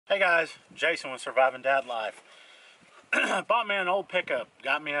Hey guys, Jason with Surviving Dad Life. Bought me an old pickup.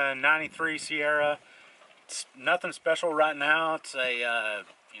 Got me a 93 Sierra. It's nothing special right now. It's a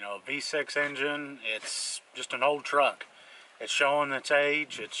V6 engine. It's just an old truck. It's showing its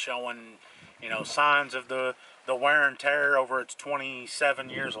age. It's showing signs of the wear and tear over its 27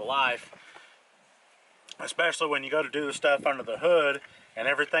 years of life. Especially when you go to do the stuff under the hood and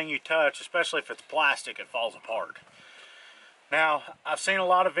everything you touch, especially if it's plastic, it falls apart. Now, I've seen a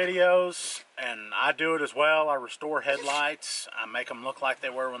lot of videos, and I do it as well. I restore headlights. I make them look like they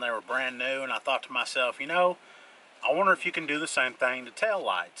were when they were brand new, and I thought to myself, I wonder if you can do the same thing to tail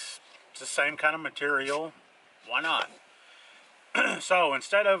lights. It's the same kind of material. Why not? So,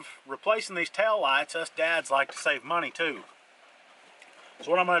 instead of replacing these tail lights, us dads like to save money too. So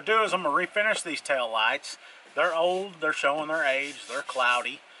what I'm going to do is I'm going to refinish these tail lights. They're old, they're showing their age, they're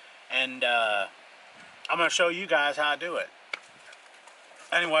cloudy, and I'm going to show you guys how I do it.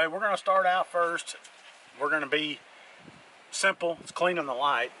 Anyway, we're going to start out first. We're going to be simple. It's cleaning the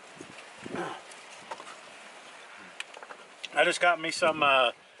light. I just got me some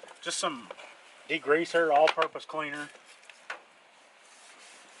degreaser, all-purpose cleaner.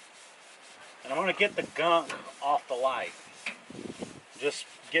 And I'm going to get the gunk off the light. Just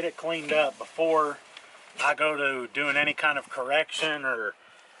get it cleaned up before I go to doing any kind of correction or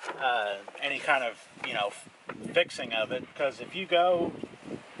any kind of, fixing of it. Because if you go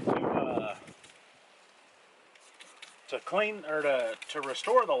to clean or to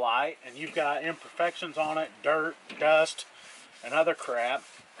restore the light and you've got imperfections on it, dirt, dust, and other crap,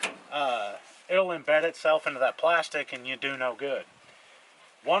 it'll embed itself into that plastic and you do no good.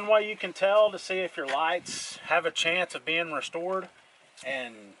 One way you can tell to see if your lights have a chance of being restored,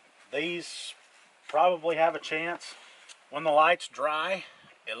 and these probably have a chance, when the light's dry,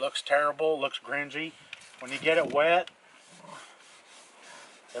 it looks terrible, looks grungy. When you get it wet,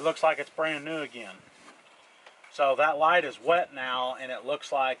 it looks like it's brand new again. So that light is wet now, and it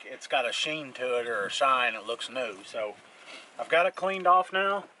looks like it's got a sheen to it or a shine. It looks new. So I've got it cleaned off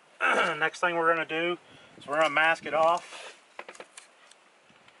now. Next thing we're going to do is we're going to mask it off.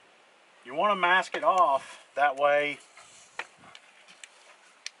 You want to mask it off, that way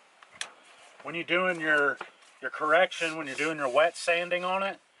when you're doing your correction, when you're doing your wet sanding on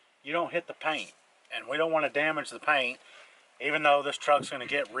it, you don't hit the paint. And we don't want to damage the paint, even though this truck's going to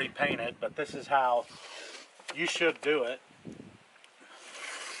get repainted, but this is how you should do it.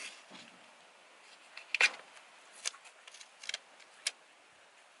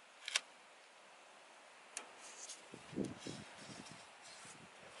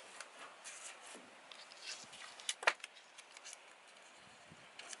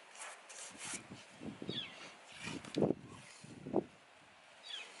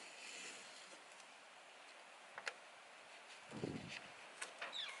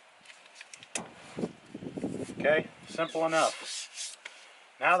 Okay, simple enough.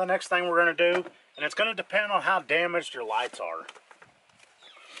 Now the next thing we're going to do, and it's going to depend on how damaged your lights are.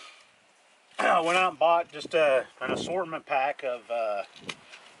 I went out and bought just an assortment pack of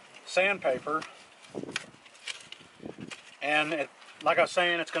sandpaper. And like I was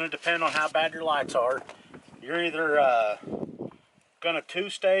saying, it's going to depend on how bad your lights are. You're either going to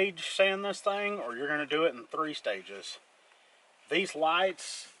 2-stage sand this thing, or you're going to do it in 3 stages. These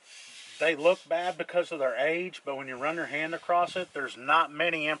lights, they look bad because of their age, but when you run your hand across it, there's not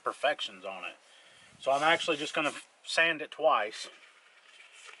many imperfections on it. So I'm actually just going to sand it twice.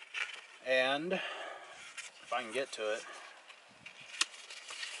 And if I can get to it,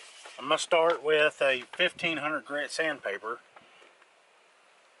 I'm going to start with a 1500 grit sandpaper,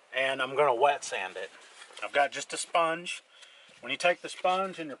 and I'm going to wet sand it. I've got just a sponge. When you take the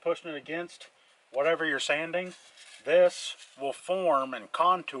sponge and you're pushing it against whatever you're sanding, this will form and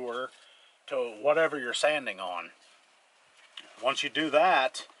contour to whatever you're sanding on. Once you do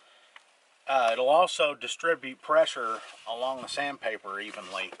that, it'll also distribute pressure along the sandpaper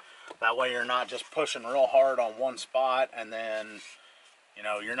evenly. That way you're not just pushing real hard on one spot and then,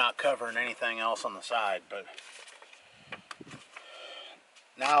 you're not covering anything else on the side. But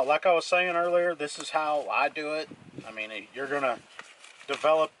now, like I was saying earlier, this is how I do it. I mean, you're going to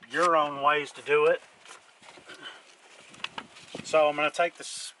develop your own ways to do it. So I'm going to take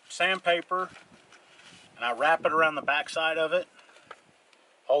this sandpaper and I wrap it around the back side of it.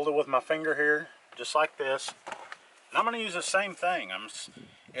 Hold it with my finger here, just like this. And I'm going to use the same thing.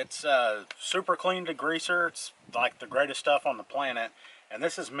 It's super clean degreaser. It's like the greatest stuff on the planet. And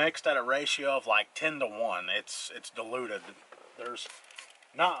this is mixed at a ratio of like 10 to 1. It's diluted. There's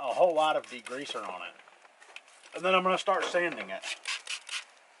not a whole lot of degreaser on it. And then I'm going to start sanding it.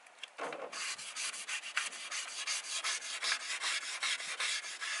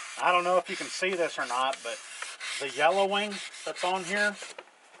 I don't know if you can see this or not, but the yellowing that's on here,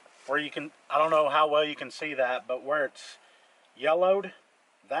 where you can, I don't know how well you can see that, but where it's yellowed,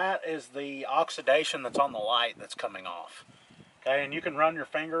 that is the oxidation that's on the light that's coming off. Okay, and you can run your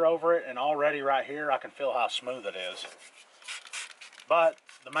finger over it, and already right here I can feel how smooth it is. But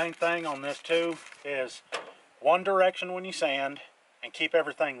the main thing on this too is one direction when you sand and keep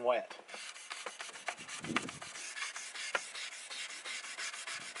everything wet.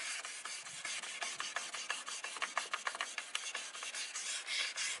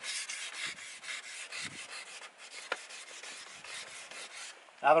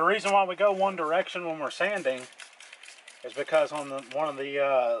 Now the reason why we go one direction when we're sanding is because on one of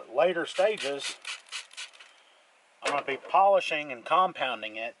the later stages, I'm going to be polishing and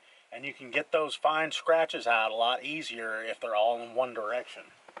compounding it, and you can get those fine scratches out a lot easier if they're all in one direction.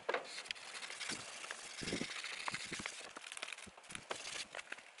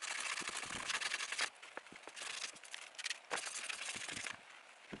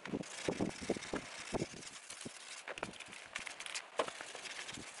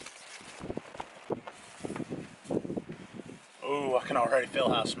 Ooh, I can already feel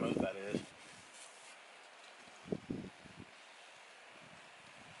how smooth that is.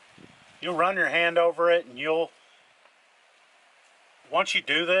 You'll run your hand over it, and once you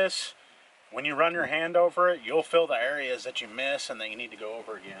do this, when you run your hand over it, you'll feel the areas that you miss and that you need to go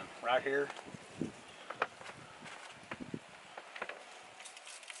over again. Right here.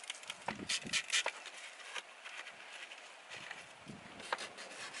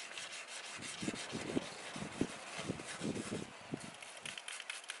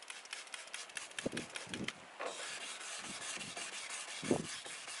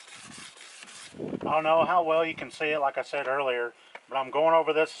 I don't know how well you can see it, like I said earlier, but I'm going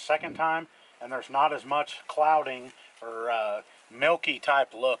over this a second time, and there's not as much clouding or milky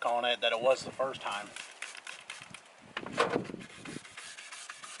type look on it that it was the first time.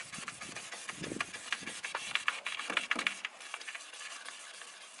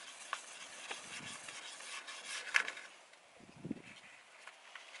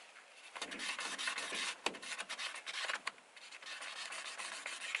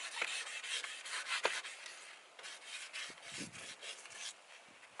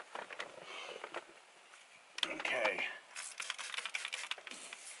 Okay.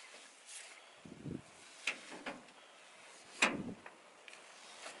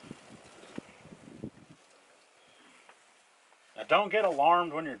 Now don't get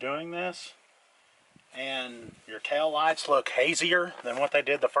alarmed when you're doing this and your tail lights look hazier than what they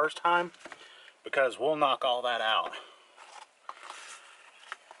did the first time, because we'll knock all that out.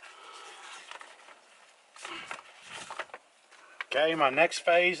 Okay, my next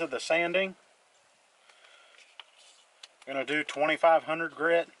phase of the sanding, I'm going to do 2500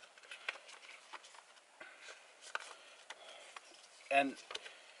 grit. And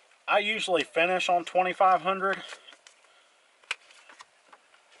I usually finish on 2500.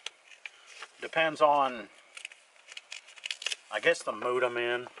 Depends on, I guess, the mood I'm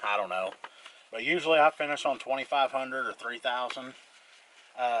in. I don't know. But usually I finish on 2500 or 3000.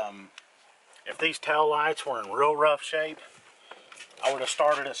 If these tail lights were in real rough shape, I would have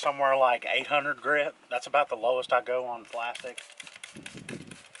started at somewhere like 800 grit. That's about the lowest I go on plastic.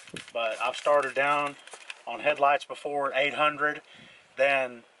 But I've started down on headlights before at 800,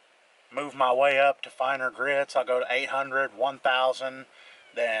 then move my way up to finer grits. I'll go to 800, 1000,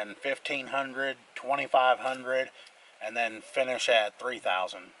 then 1500, 2500, and then finish at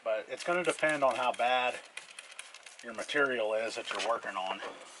 3000. But it's going to depend on how bad your material is that you're working on.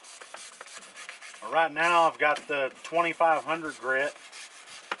 But right now I've got the 2500 grit,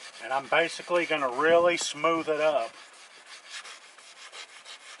 and I'm basically going to really smooth it up.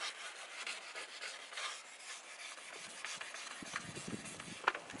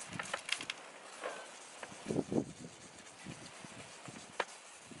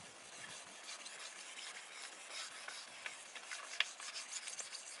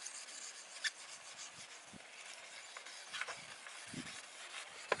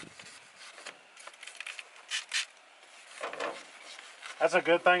 That's a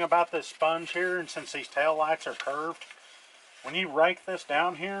good thing about this sponge here, and since these tail lights are curved, when you rake this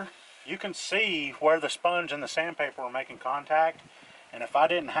down here, you can see where the sponge and the sandpaper are making contact. And if I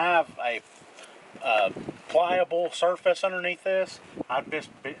didn't have a pliable surface underneath this, I'd just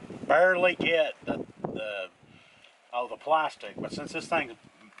barely get the plastic. But since this thing's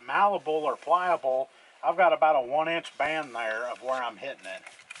malleable or pliable, I've got about a 1-inch band there of where I'm hitting it.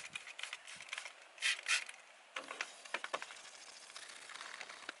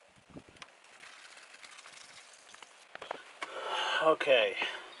 Okay,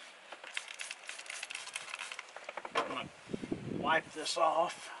 want to wipe this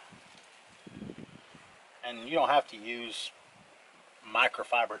off. And you don't have to use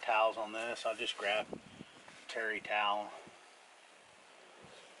microfiber towels on this. I'll just grab a terry towel.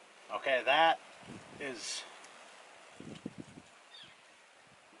 Okay, that's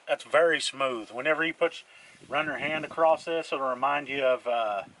very smooth. Whenever you run your hand across this, it'll remind you of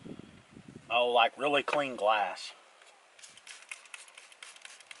like really clean glass.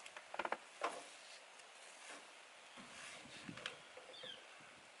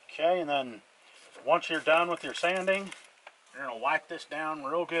 Okay, and then once you're done with your sanding, you're going to wipe this down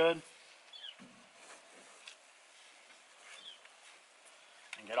real good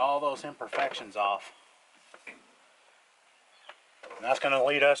and get all those imperfections off. And that's going to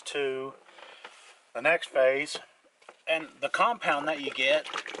lead us to the next phase. And the compound that you get,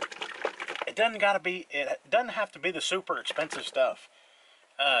 it doesn't have to be the super expensive stuff.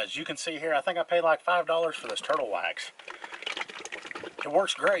 As you can see here, I think I paid like $5 for this turtle wax. It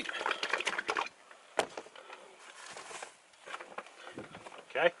works great.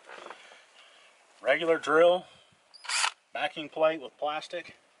 Okay, regular drill, backing plate with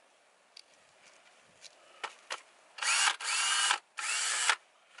plastic.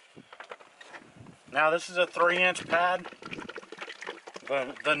 Now this is a 3-inch pad.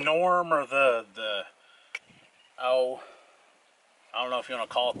 The norm, or the I don't know if you want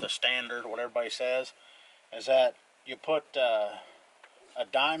to call it the standard, what everybody says, is that you put a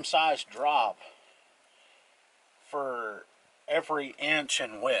dime-sized drop for every inch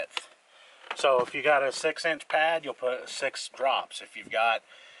in width. So if you got a 6-inch pad, you'll put 6 drops. If you've got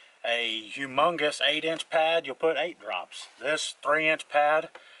a humongous 8-inch pad, you'll put 8 drops. This 3-inch pad,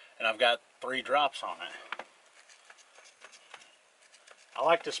 and I've got 3 drops on it. I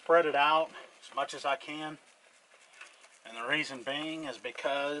like to spread it out as much as I can. And the reason being is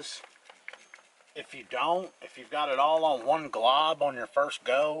because if you've got it all on one glob on your first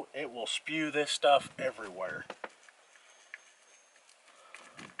go, it will spew this stuff everywhere.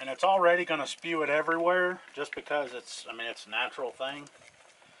 And it's already going to spew it everywhere just because it's a natural thing.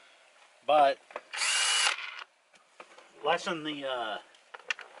 But lessen the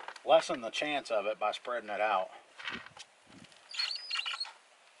chance of it by spreading it out.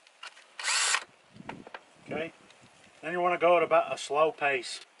 Okay, then you want to go at about a slow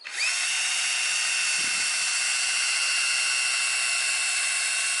pace.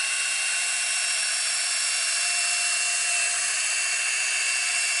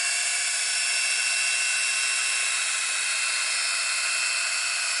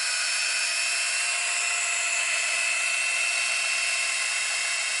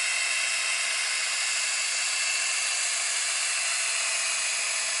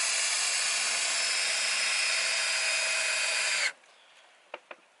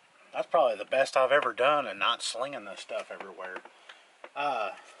 That's probably the best I've ever done, and not slinging this stuff everywhere.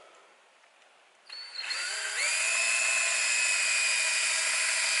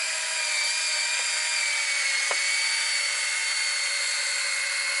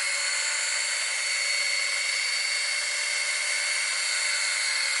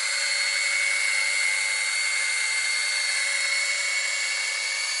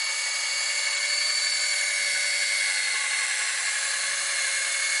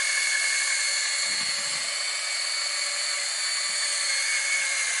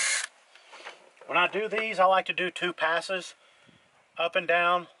 When I do these, I like to do 2 passes. Up and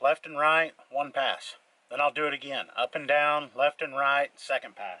down, left and right, 1 pass. Then I'll do it again. Up and down, left and right,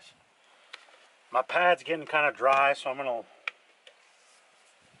 2nd pass. My pad's getting kind of dry, so I'm going to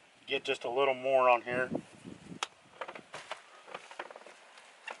get just a little more on here.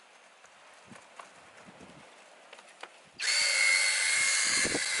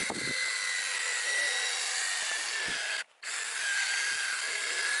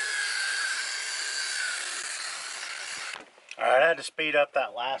 Alright, I had to speed up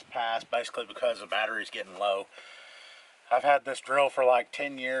that last pass basically because the battery's getting low. I've had this drill for like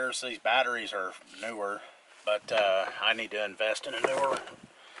 10 years. These batteries are newer, but I need to invest in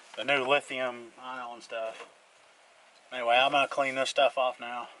the new lithium ion stuff. Anyway, I'm going to clean this stuff off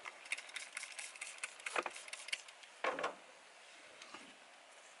now.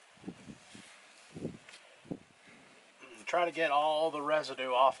 Try to get all the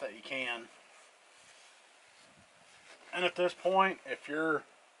residue off that you can. And at this point, if your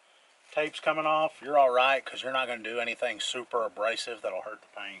tape's coming off, you're alright, because you're not going to do anything super abrasive that'll hurt the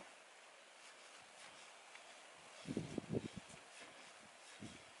paint.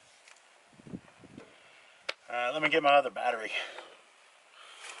 Let me get my other battery.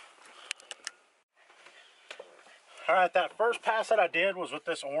 Alright, that first pass that I did was with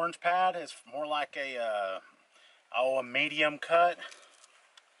this orange pad. It's more like a Oh, a medium cut.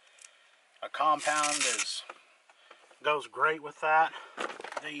 A compound goes great with that.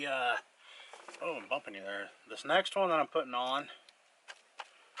 The oh, I'm bumping you there. This next one that I'm putting on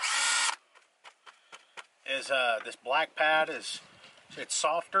is this black pad. It's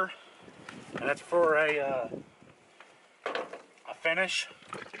softer, and it's for a finish,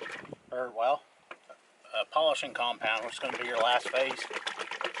 or well, a polishing compound, which is going to be your last phase.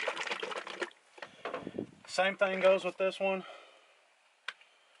 Same thing goes with this one.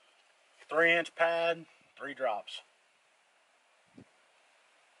 3-inch pad, 3 drops.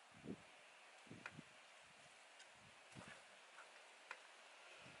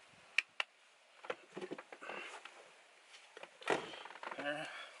 There,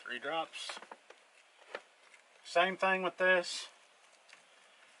 3 drops. Same thing with this.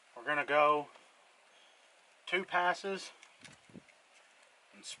 We're going to go 2 passes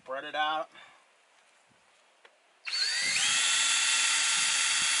and spread it out.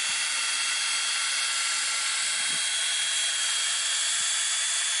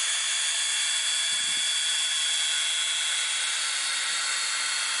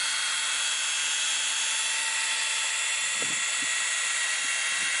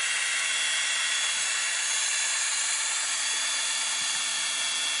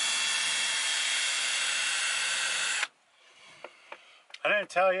 I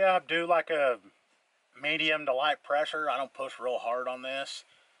didn't tell you I do like a medium to light pressure. I don't push real hard on this.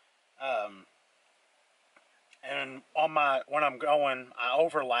 And on when I'm going, I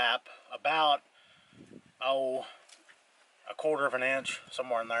overlap about, oh, 1/4 of an inch,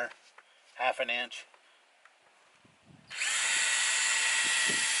 somewhere in there, 1/2 an inch.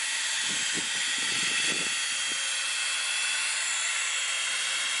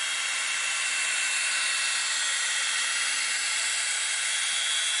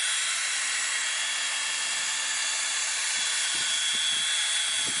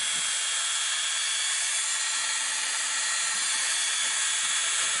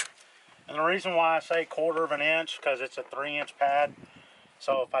 And the reason why I say 1/4 of an inch, because it's a 3-inch pad.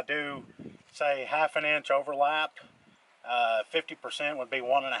 So if I do, say, 1/2 an inch overlap, 50% would be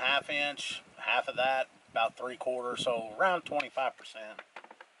 1.5 inch. Half of that, about 3/4, so around 25%.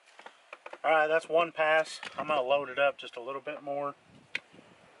 All right, that's one pass. I'm gonna load it up just a little bit more.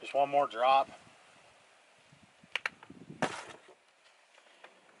 Just one more drop.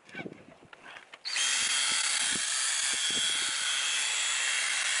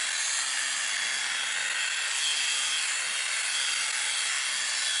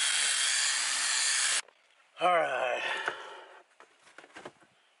 All right.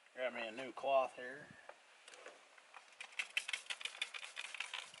 Got me a new cloth here.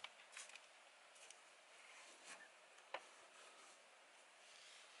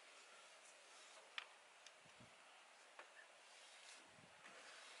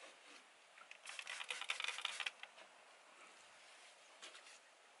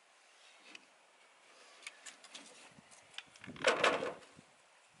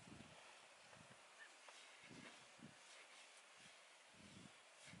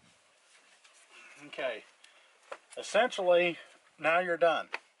 Okay. Essentially, now you're done.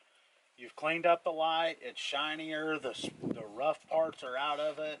 You've cleaned up the light. It's shinier. The rough parts are out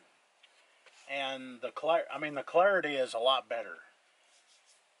of it, and the clarity is a lot better.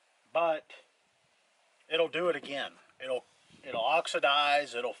 But it'll do it again. It'll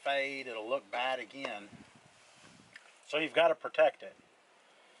oxidize. It'll fade. It'll look bad again. So you've got to protect it.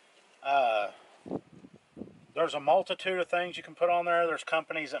 There's a multitude of things you can put on there. There's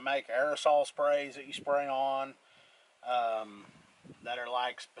companies that make aerosol sprays that you spray on, that are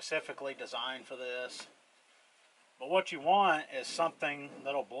like specifically designed for this. But what you want is something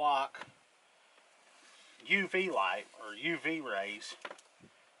that'll block UV light or UV rays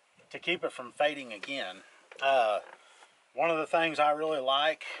to keep it from fading again. One of the things I really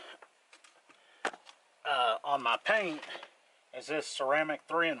like on my paint is this ceramic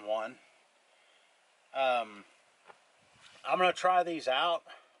 3-in-1. I'm going to try these out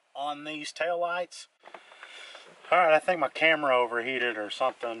on these taillights. Alright, I think my camera overheated or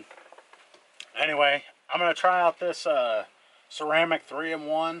something. Anyway, I'm going to try out this ceramic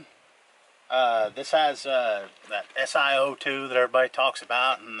 3-in-1. This has that SiO2 that everybody talks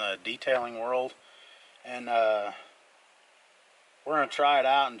about in the detailing world. And we're going to try it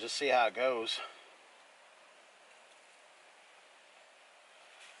out and just see how it goes.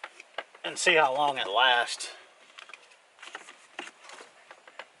 And see how long it lasts.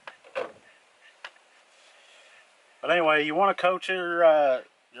 But anyway, you want to coat your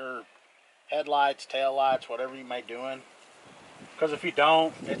headlights, taillights, whatever you may be doing. Because if you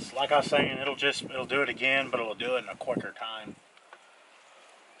don't, it's like I was saying, it'll do it again, but it'll do it in a quicker time.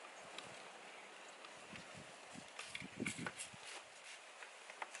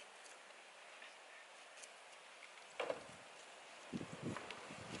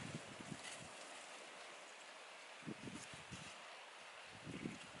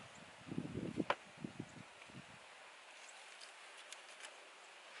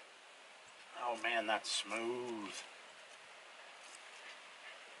 Oh man, that's smooth.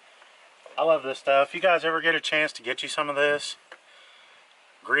 I love this stuff. If you guys ever get a chance to get you some of this,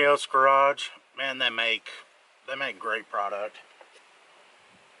 Griot's Garage, man, they make great product.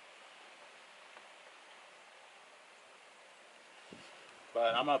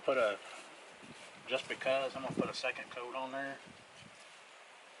 But I'm gonna put just because I'm gonna put a second coat on there.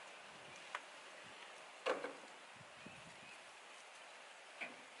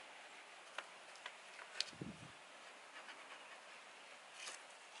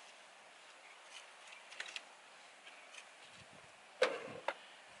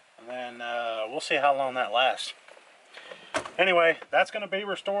 And then we'll see how long that lasts. Anyway, that's going to be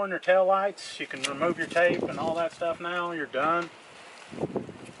restoring your tail lights. You can remove your tape and all that stuff now. You're done.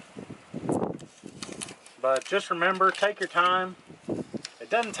 But just remember, take your time. It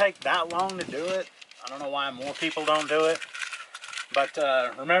doesn't take that long to do it. I don't know why more people don't do it. But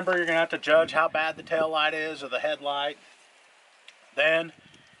remember, you're going to have to judge how bad the tail light is or the headlight. Then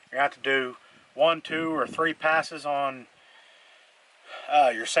you're going to have to do 1, 2, or 3 passes on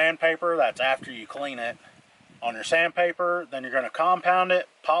your sandpaper. That's after you clean it. On your sandpaper, then you're going to compound it,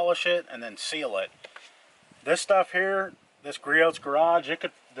 polish it, and then seal it. This stuff here, this Griot's Garage,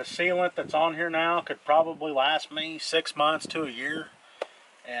 the sealant that's on here now could probably last me 6 months to a year.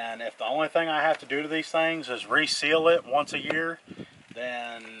 And if the only thing I have to do to these things is reseal it once a year,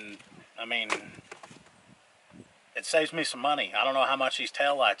 then, I mean, it saves me some money. I don't know how much these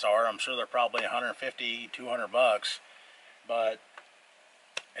taillights are. I'm sure they're probably 150, 200 bucks. But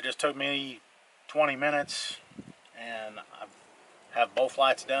it just took me 20 minutes and I have both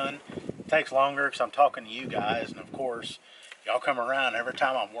lights done. It takes longer because I'm talking to you guys, and of course y'all come around every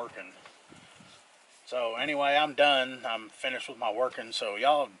time I'm working. So anyway, I'm done. I'm finished with my working, so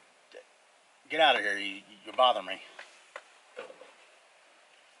y'all get out of here. You bother me.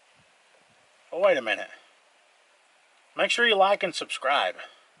 Oh, wait a minute. Make sure you like and subscribe,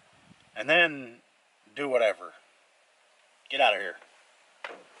 and then do whatever. Get out of here.